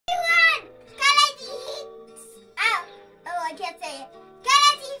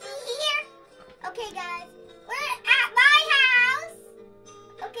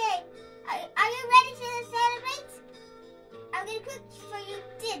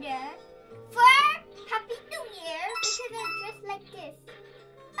for Happy New Year because I'm dressed like this.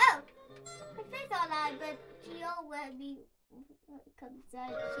 Oh, my friend's online, but she don't let me come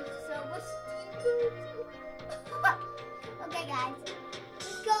inside. She's so mysterious. Okay, guys,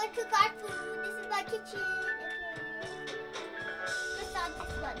 let's go and cook our food. This is my kitchen. Okay. Press on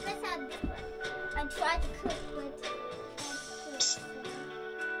this one. Press on this one. I'm trying to cook with.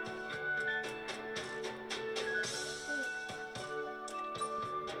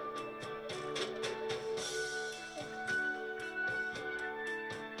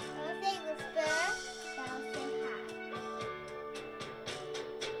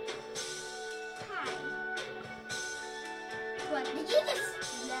 Did you just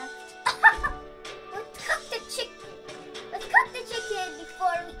left? Let's cook the chicken. Let's cook the chicken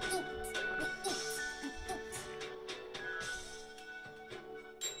before we eat. Okay.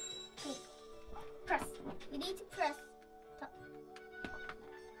 Press. We need to press.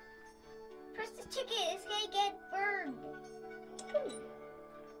 Press the chicken. It's gonna get burned.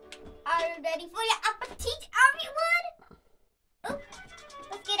 Are you ready for your appetit, everyone? Oops.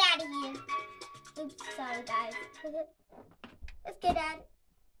 Let's get out of here. Oops. Sorry, guys. Let's get at it.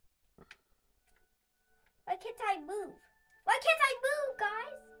 Why can't I move? Why can't I move,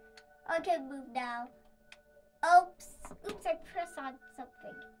 guys? Oh, I can move now. Oops. Oops, I pressed on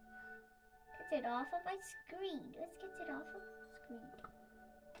something. Get it off of my screen. Let's get it off of the screen.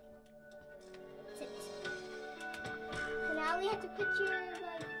 Sit. So now we have to put your,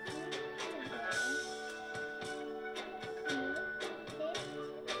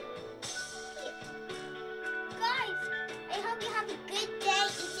 like, have a good day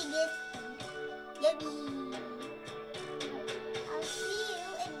eating this food. Yummy. I'll see you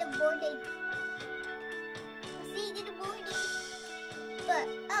in the morning. I'll see you in the morning. But,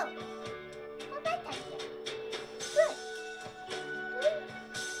 oh. How about that here? Good.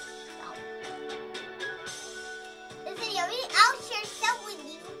 Oh. Listen, yummy. I'll share some with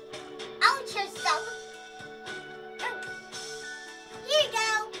you. I'll share some. Oh. Here you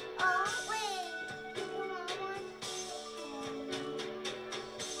go. Oh, wait.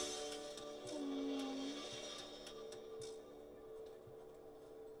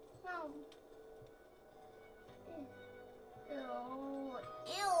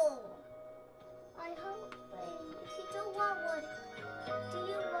 Ew. I hope, if you don't want one, do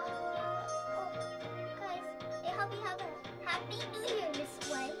you want one? Oh, guys, I hope you have a Happy New Year this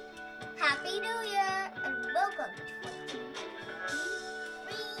way. Happy New Year and welcome to 2023.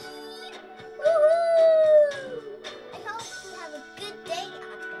 Woohoo! I hope you have a good day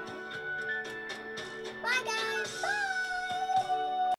out there. Bye, guys. Bye.